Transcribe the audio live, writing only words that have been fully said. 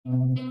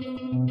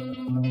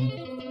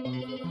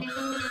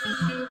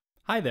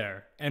Hi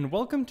there, and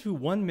welcome to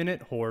 1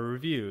 Minute Horror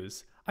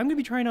Reviews. I'm going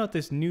to be trying out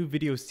this new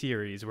video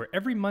series where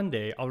every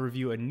Monday I'll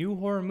review a new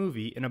horror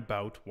movie in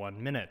about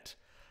 1 minute.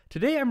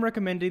 Today I'm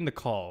recommending The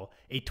Call,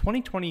 a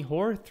 2020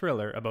 horror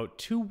thriller about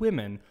two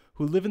women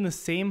who live in the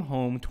same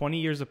home 20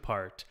 years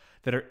apart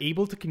that are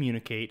able to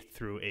communicate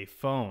through a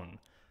phone.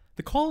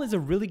 The Call is a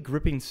really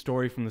gripping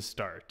story from the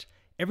start.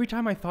 Every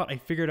time I thought I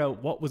figured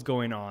out what was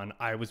going on,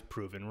 I was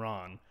proven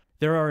wrong.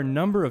 There are a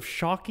number of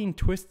shocking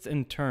twists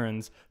and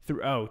turns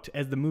throughout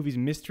as the movie's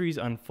mysteries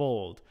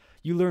unfold.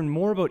 You learn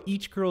more about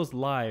each girl's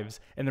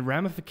lives, and the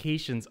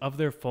ramifications of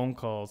their phone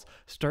calls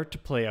start to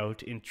play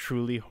out in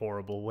truly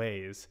horrible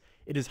ways.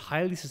 It is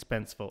highly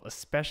suspenseful,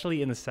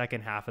 especially in the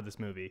second half of this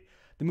movie.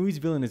 The movie's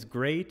villain is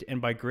great,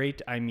 and by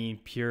great I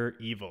mean pure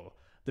evil.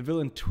 The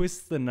villain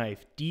twists the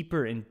knife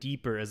deeper and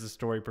deeper as the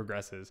story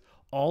progresses,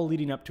 all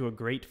leading up to a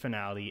great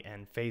finale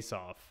and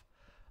face-off.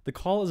 The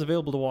Call is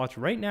available to watch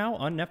right now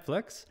on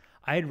Netflix.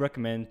 I'd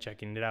recommend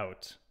checking it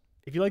out.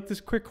 If you like this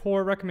quick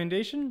horror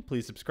recommendation,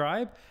 please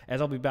subscribe, as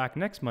I'll be back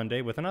next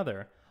Monday with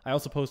another. I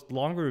also post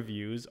longer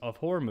reviews of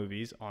horror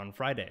movies on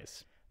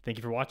Fridays. Thank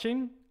you for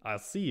watching. I'll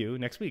see you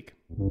next week.